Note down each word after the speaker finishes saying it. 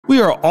We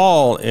are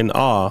all in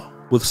awe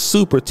with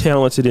super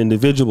talented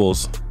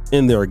individuals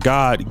in their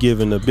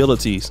God-given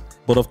abilities.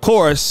 But of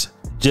course,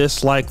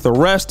 just like the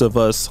rest of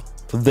us,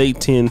 they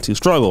tend to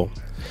struggle,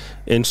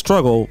 and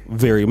struggle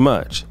very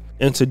much.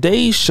 And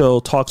today's show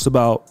talks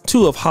about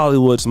two of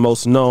Hollywood's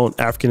most known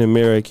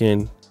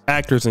African-American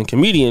actors and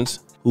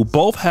comedians who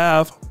both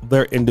have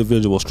their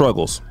individual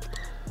struggles,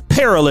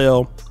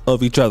 parallel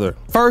of each other.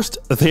 First,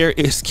 there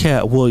is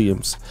Katt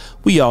Williams.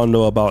 We all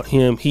know about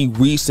him. He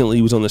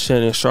recently was on the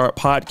Shannon Sharpe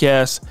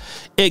podcast.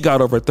 It got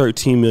over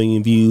 13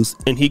 million views,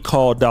 and he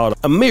called out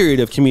a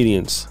myriad of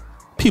comedians.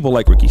 People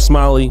like Ricky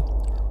Smiley,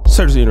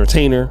 Cedric the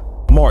Entertainer,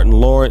 Martin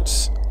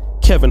Lawrence,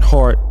 Kevin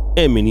Hart,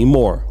 and many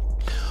more.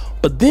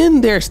 But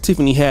then there's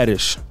Tiffany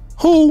Haddish,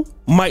 who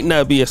might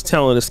not be as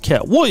talented as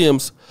Katt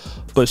Williams,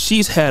 but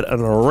she's had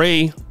an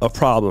array of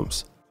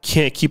problems.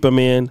 Can't keep a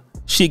man.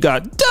 She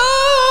got dumped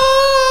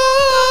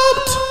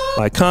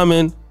by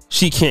Common.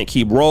 She can't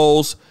keep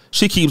roles.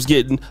 She keeps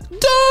getting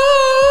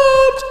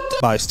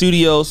dumped by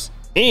studios.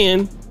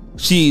 And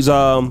she's,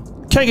 can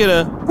I get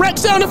a wreck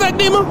sound effect,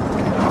 Nemo?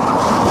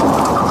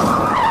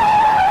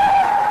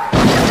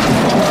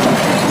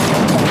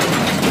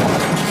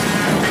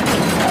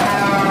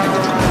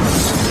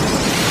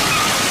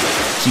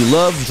 She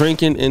loves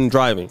drinking and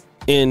driving,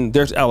 and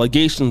there's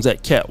allegations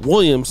that Katt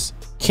Williams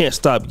can't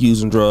stop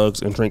using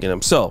drugs and drinking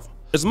himself.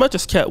 As much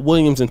as Katt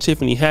Williams and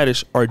Tiffany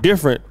Haddish are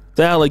different,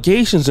 the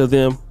allegations of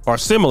them are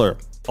similar.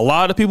 A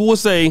lot of people would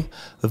say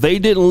they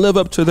didn't live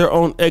up to their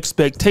own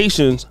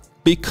expectations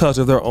because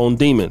of their own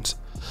demons.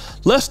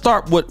 Let's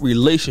start with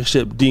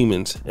relationship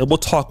demons, and we'll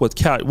talk with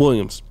Katt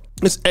Williams.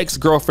 His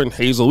ex-girlfriend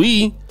Hazel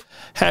E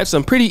had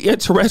some pretty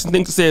interesting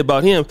things to say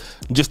about him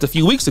just a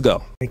few weeks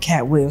ago.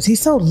 Katt Williams,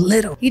 he's so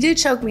little. He did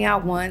choke me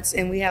out once,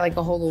 and we had like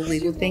a whole little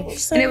legal thing.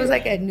 And it was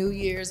like at New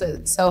Year's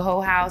at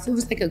Soho House. It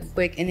was like a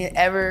quick, and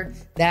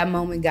that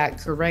moment got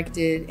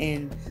corrected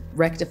and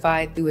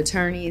rectified through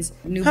attorneys.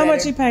 How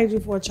much he paid you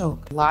for a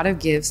choke? A lot of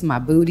gifts, my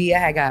booty. I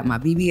had got my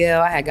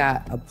BBL. I had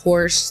got a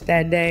Porsche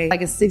that day.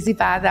 Like a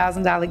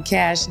 $65,000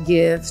 cash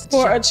gift.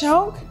 For a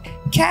choke?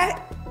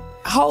 Katt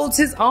holds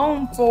his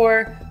own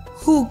for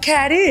who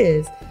Katt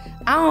is.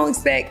 I don't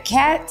expect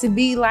Katt to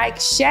be like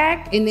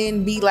Shaq and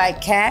then be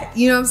like Katt.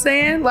 You know what I'm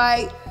saying?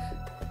 Like,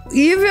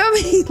 you feel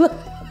me?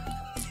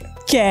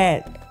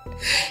 Katt.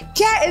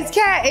 Katt is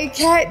Katt, and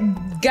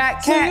Katt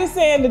got Katt. So you're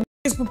saying the d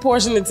is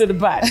proportionate to the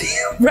body.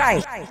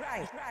 Right.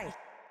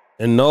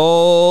 And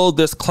no,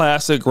 this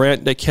classic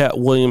rant that Katt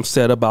Williams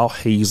said about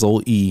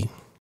Hazel E.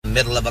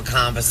 Middle of a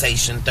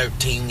conversation,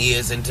 13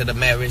 years into the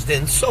marriage,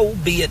 then so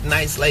be it,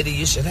 nice lady.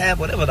 You should have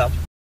whatever the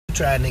you're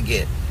trying to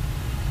get.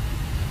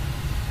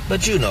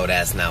 But you know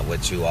that's not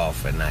what you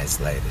offer, nice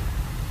lady.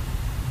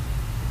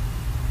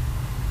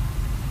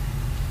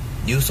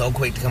 You so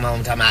quick to come home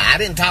and tell me, I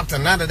didn't talk to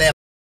none of them.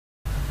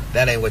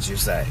 That ain't what you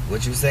say.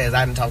 What you say is,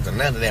 I didn't talk to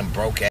none of them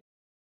broke ass.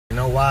 You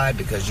know why?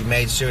 Because you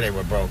made sure they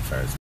were broke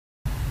first.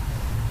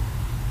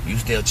 You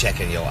still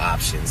checking your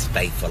options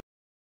faithfully.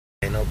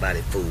 Ain't nobody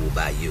fooled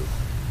by you.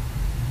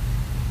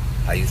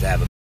 I used to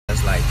have a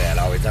just like that.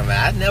 Always tell me,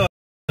 I'd never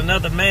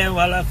another man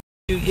while I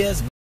you.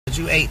 Yes, but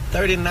you ate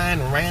 39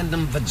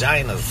 random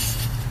vaginas.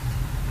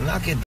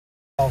 Knock it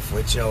off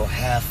with your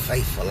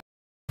half-faithful.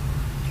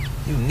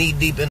 You knee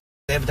deep in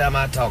every time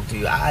I talk to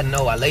you. I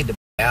know I laid the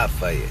out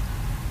for you. You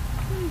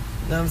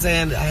know what I'm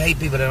saying? I hate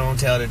people that don't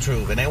tell the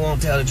truth, and they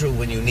won't tell the truth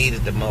when you need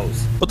it the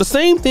most. But the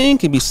same thing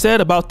can be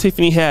said about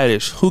Tiffany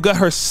Haddish, who got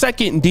her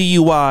second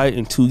DUI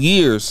in 2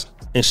 years,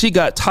 and she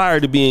got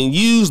tired of being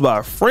used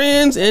by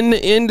friends in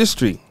the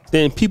industry.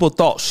 Then people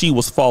thought she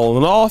was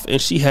falling off,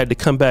 and she had to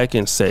come back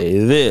and say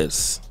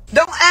this.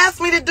 Don't ask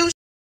me to do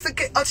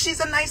shit. Oh, she's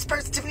a nice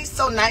person. Tiffany's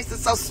so nice and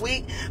so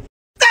sweet.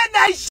 That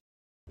nice shit.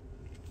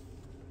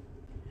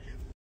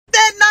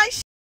 That nice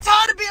shit. It's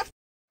hard to be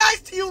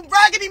nice to you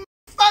raggedy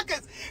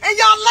motherfuckers. And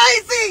y'all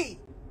lazy.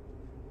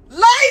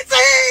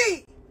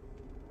 Lazy.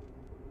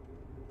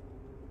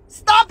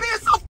 Stop being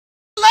so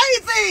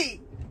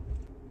lazy.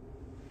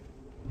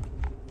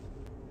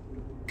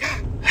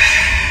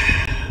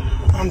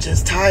 I'm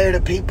just tired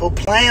of people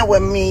playing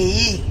with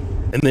me.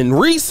 And then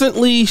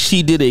recently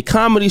she did a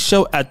comedy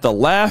show at the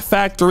Laugh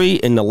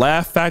Factory, and the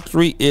Laugh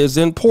Factory is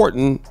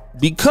important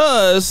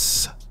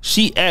because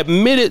she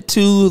admitted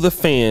to the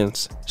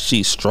fans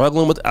she's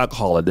struggling with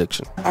alcohol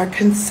addiction. Are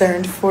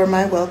concerned for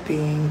my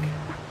well-being,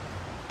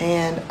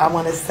 and I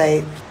want to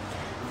say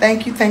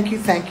thank you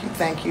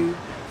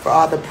for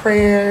all the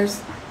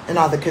prayers and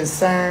all the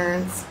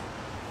concerns.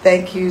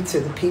 Thank you to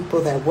the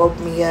people that woke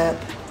me up.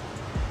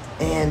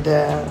 And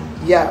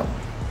yo,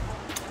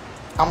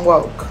 I'm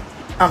woke.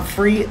 I'm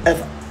free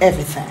of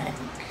everything.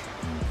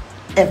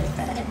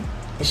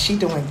 And she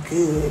doing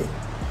good.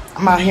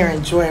 I'm out here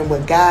enjoying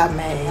what God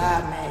made.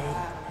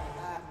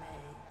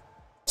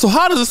 So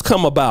how does this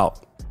come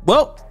about?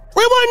 Well,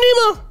 rewind,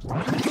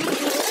 Nemo.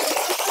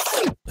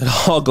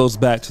 It all goes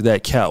back to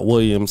that Katt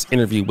Williams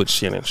interview with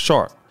Shannon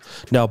Sharpe.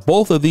 Now,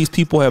 both of these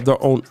people have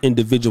their own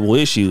individual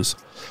issues,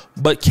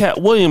 but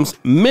Katt Williams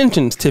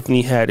mentions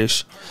Tiffany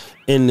Haddish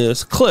in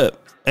this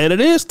clip, And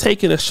it is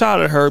taking a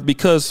shot at her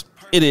because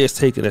it is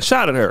taking a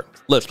shot at her.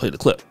 Let's play the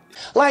clip.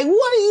 Like,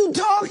 what are you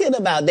talking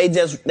about? They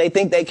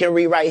think they can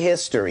rewrite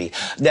history.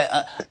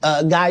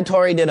 Guy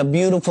Torrey did a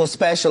beautiful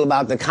special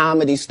about the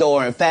Comedy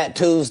Store and Fat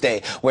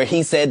Tuesday, where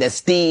he said that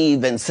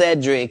Steve and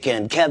Cedric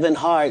and Kevin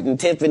Hart and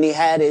Tiffany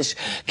Haddish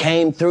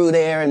came through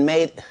there and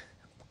made...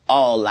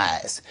 All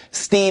lies.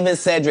 Steve and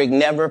Cedric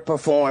never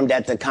performed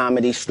at the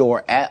Comedy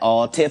Store at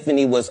all.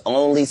 Tiffany was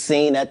only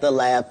seen at the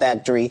Laugh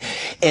Factory.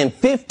 In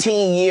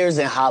 15 years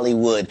in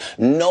Hollywood,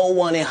 no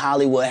one in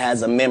Hollywood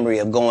has a memory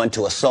of going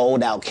to a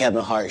sold-out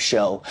Kevin Hart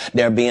show,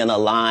 there being a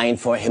line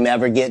for him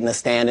ever getting a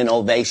standing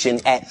ovation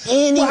at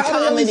any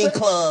comedy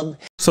club.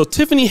 So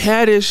Tiffany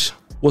Haddish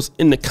was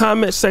in the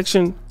comment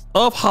section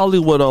of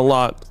Hollywood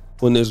Unlocked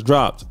when this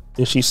dropped,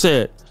 and she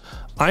said,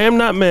 "I am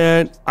not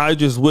mad. I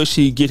just wish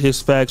he'd get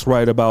his facts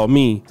right about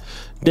me.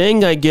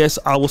 Dang, I guess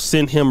I will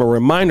send him a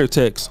reminder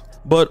text.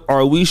 But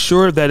are we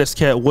sure that it's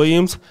Katt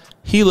Williams?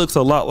 He looks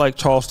a lot like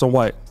Charleston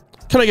White."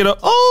 Can I get a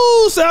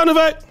oh sound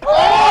effect?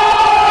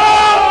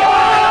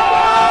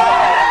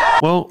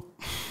 Well,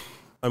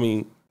 I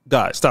mean,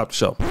 guys, stop the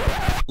show.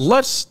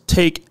 Let's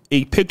take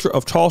a picture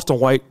of Charleston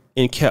White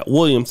and Katt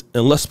Williams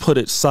and let's put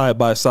it side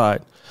by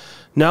side.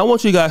 Now I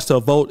want you guys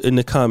to vote in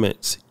the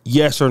comments,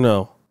 yes or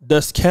no.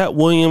 Does Katt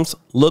Williams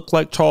look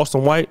like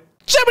Charleston White?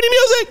 Jeopardy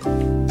music!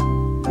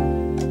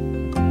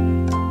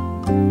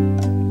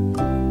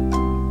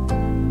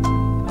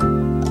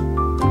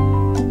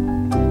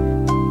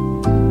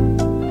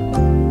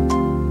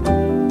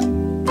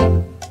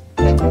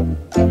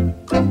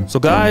 So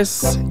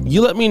guys,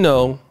 you let me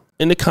know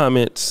in the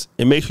comments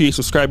and make sure you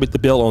subscribe, hit the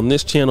bell on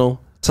this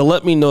channel to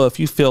let me know if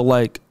you feel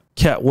like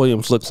Katt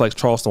Williams looks like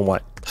Charleston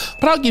White.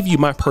 But I'll give you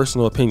my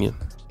personal opinion.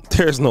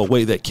 There's no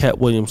way that Katt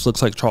Williams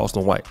looks like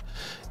Charleston White.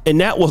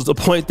 And that was the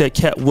point that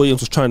Katt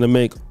Williams was trying to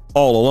make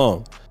all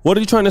along. What are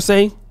you trying to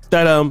say?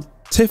 That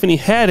Tiffany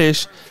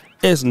Haddish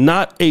is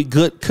not a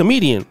good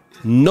comedian.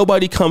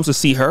 Nobody comes to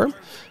see her.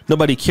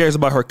 Nobody cares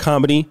about her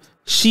comedy.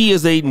 She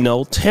is a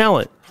no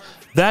talent.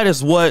 That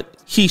is what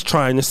he's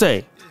trying to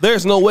say.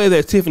 There's no way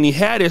that Tiffany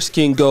Haddish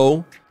can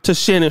go to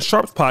Shannon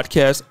Sharpe's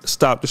podcast,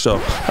 Stop the Show.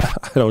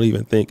 I don't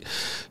even think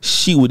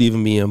she would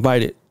even be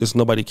invited. Because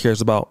nobody cares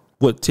about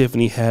what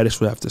Tiffany Haddish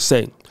would have to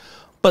say.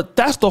 But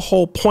that's the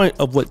whole point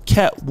of what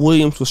Katt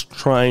Williams was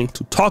trying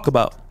to talk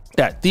about.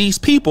 That these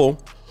people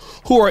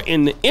who are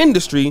in the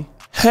industry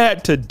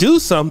had to do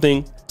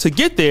something to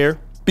get there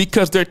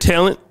because their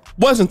talent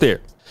wasn't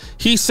there.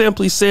 He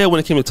simply said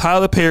when it came to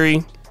Tyler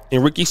Perry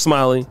and Ricky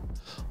Smiley,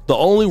 the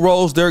only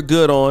roles they're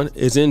good on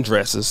is in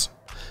dresses.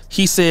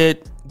 He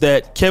said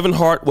that Kevin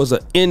Hart was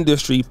an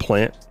industry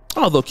plant,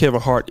 although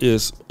Kevin Hart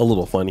is a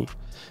little funny.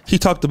 He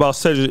talked about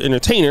Cedric the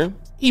Entertainer.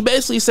 He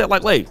basically said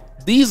like, hey,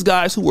 these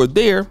guys who were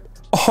there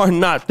are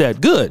not that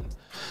good.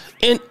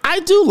 And I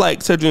do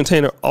like Cedric the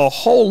Entertainer a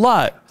whole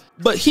lot,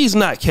 but he's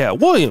not Katt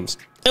Williams.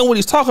 And what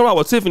he's talking about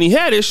with Tiffany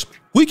Haddish,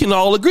 we can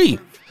all agree.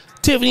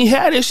 Tiffany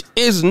Haddish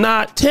is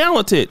not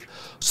talented.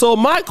 So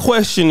my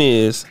question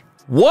is,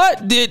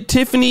 what did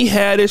Tiffany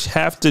Haddish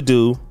have to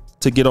do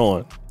to get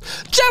on?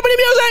 Jeopardy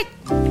music!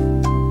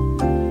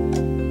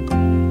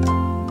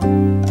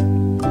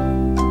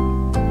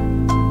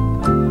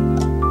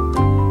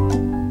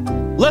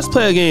 Let's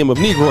play a game of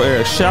Negro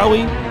Era, shall we?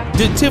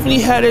 Did Tiffany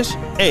Haddish,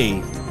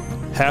 A,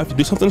 have to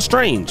do something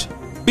strange?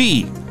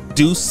 B,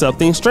 do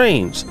something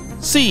strange?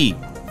 C,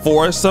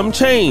 force some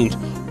change?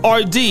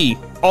 Or D,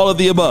 all of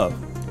the above?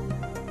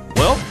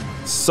 Well,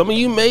 some of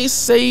you may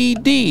say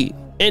D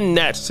in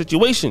that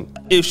situation.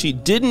 If she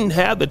didn't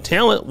have the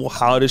talent, well,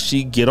 how does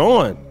she get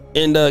on?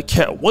 And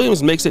Katt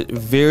Williams makes it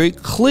very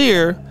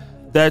clear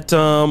that,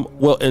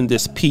 well, in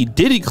this P.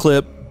 Diddy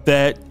clip,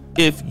 that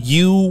if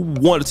you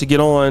wanted to get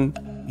on,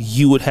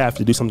 you would have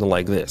to do something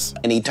like this.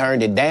 And he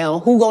turned it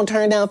down. Who gonna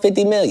turn down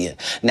 $50 million?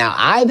 Now,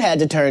 I've had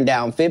to turn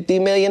down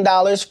 $50 million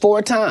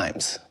 4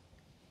 times.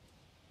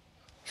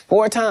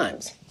 4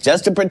 times.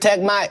 Just to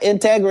protect my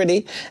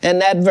integrity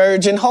and that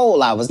virgin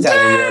hole I was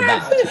telling you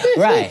about.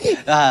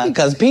 Right.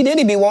 Because P.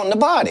 Diddy be wanting to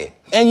party.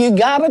 And you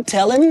gotta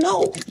tell him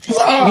no.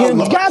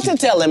 You got to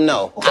tell him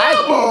no.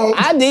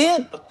 I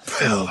did.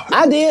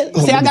 I did.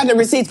 See, I got the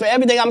receipts for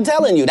everything I'm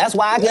telling you. That's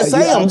why I can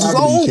say them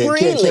so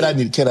freely.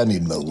 Ken, I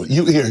need another one.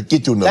 You here,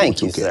 get your number.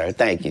 Thank you, sir.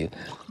 Thank you.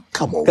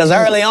 Come on. Because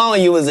early on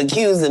you was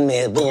accusing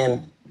me of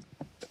being...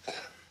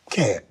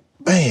 Ken,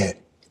 man.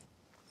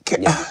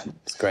 Yeah,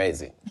 it's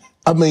crazy.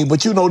 I mean,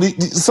 but you know,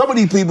 some of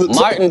these people...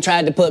 Martin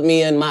tried to put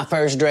me in my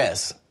first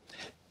dress.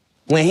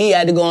 When he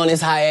had to go on his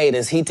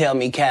hiatus, he tell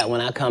me, Katt,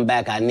 when I come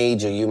back, I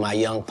need you. You my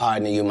young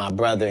partner, you my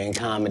brother in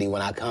comedy.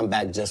 When I come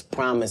back, just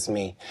promise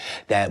me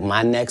that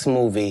my next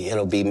movie,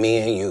 it'll be me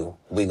and you.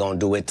 We gonna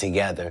do it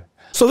together.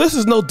 So this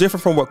is no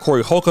different from what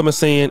Corey Holcomb is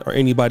saying or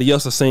anybody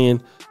else is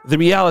saying. The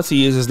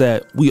reality is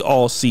that we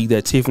all see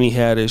that Tiffany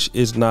Haddish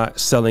is not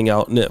selling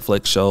out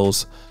Netflix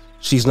shows.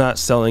 She's not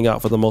selling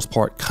out, for the most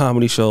part,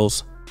 comedy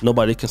shows.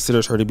 Nobody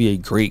considers her to be a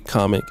great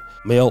comic,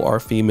 male or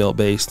female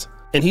based.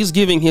 And he's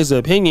giving his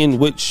opinion,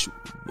 which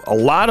a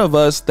lot of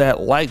us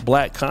that like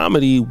black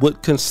comedy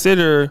would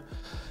consider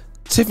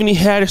Tiffany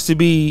Haddish to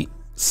be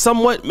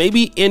somewhat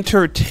maybe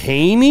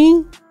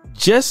entertaining,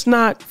 just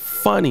not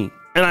funny.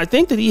 And I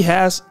think that he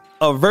has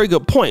a very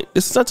good point.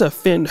 This is not to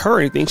offend her or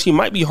anything. She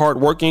might be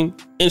hardworking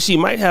and she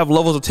might have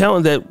levels of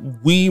talent that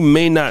we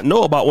may not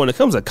know about when it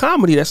comes to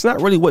comedy. That's not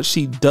really what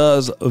she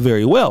does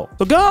very well.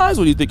 So guys,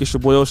 what do you think? It's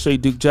your boy O'Shea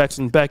Duke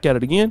Jackson back at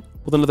it again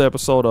with another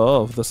episode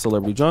of The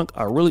Celebrity Junk.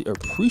 I really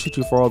appreciate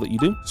you for all that you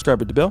do. Subscribe,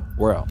 hit the bell.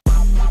 We're out.